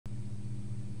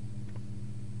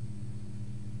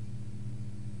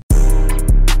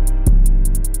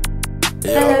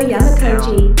Hello,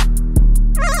 Yamikoji.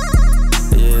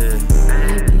 Yeah.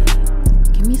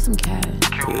 Baby, give me some cash.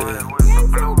 Yeah.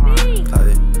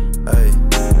 Hey.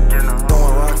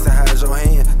 Throwing rocks and hide your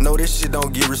hand. No, this shit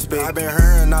don't get respect. I been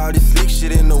hearing all this slick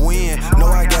shit in the wind. Know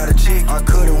I got a chick. I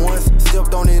cut it once,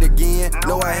 stepped on it again.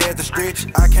 Know I had to stretch.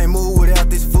 I can't move without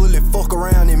this fully. Fuck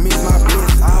around and miss my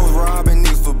bliss. I was robbing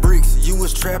niggas for bricks. You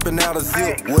was trapping out a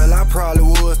zip. Well, I probably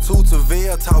was too.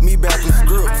 Tavell taught me back in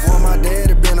scripts. Well, my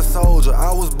daddy been a soldier.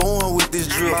 I was born with this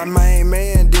drip. My main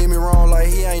man did me wrong like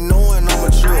he ain't knowing I'm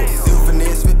a trip. Still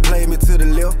finesse me, played me to the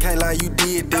left. Can't lie, you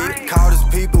did that. Called his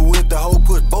people with the hoe,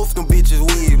 put both them bitches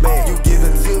wigs back. You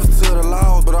giving tips to the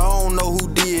laws, but I don't know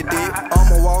who did that.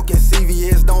 I'm a walking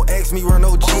CVS, don't ask me where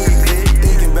no jigs at.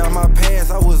 Thinking about my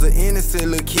past, I was an innocent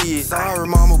little kid. Sorry,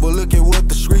 mama, but look at what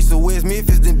the streets of West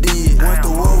Memphis done did. Went to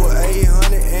war with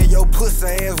 800 and your pussy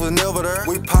ass was never there.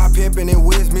 We pop pimpin' in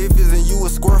West Memphis and you a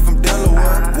squirt from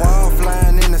Delaware. Wild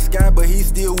flying in the sky, but he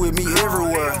still with me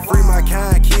everywhere. Free my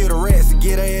kind, kill the rats,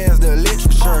 get their ass the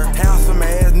electric chair. Handsome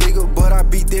ass nigga, but I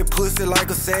beat that pussy like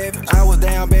a savage. I was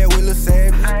down bad with Lil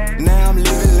Savage, now I'm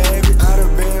living lavish. I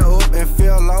done been up and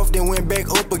fell off, then went back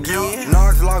up again.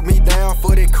 Knox locked me down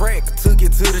for that crack, took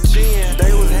it to the chin.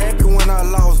 They was happy when I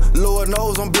lost, Lord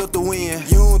knows I'm built to win.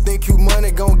 You don't think you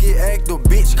money gon' get active,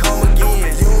 bitch, come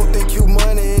again. You don't think you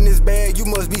money in this bag, you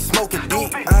must be smoking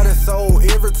dick. I done sold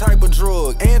every type of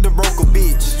drug, and done broke a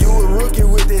bitch. You a rookie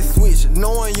with that switch,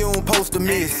 knowing you don't post to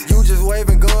miss. You just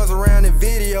waving guns around in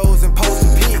videos and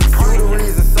posting pics. You the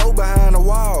reason so behind the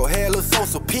wall, had Lil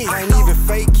Sosa pics. Ain't even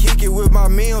fake kick it with my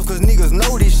meals, cause niggas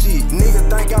know this shit. Niggas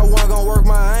think I wasn't gon' work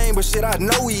my aim, but shit I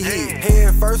know he hit.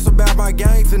 Head first about my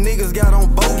gang till niggas got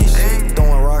on bogey shit.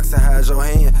 Throwing rocks and hide your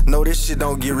hand, no this shit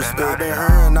don't get respect. Been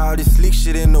hearing all this slick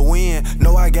shit in the wind,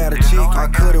 know I got a chick. I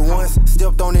cut it once,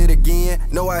 stepped on it again,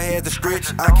 know I had to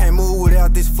stretch. I can't move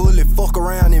without this fully, fuck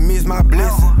around and miss my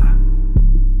blessing.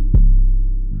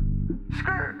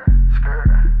 Skirt.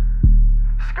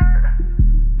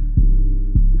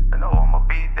 I know I'ma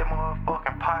beat that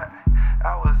motherfucking pot.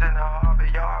 I was in the harbor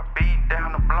yard.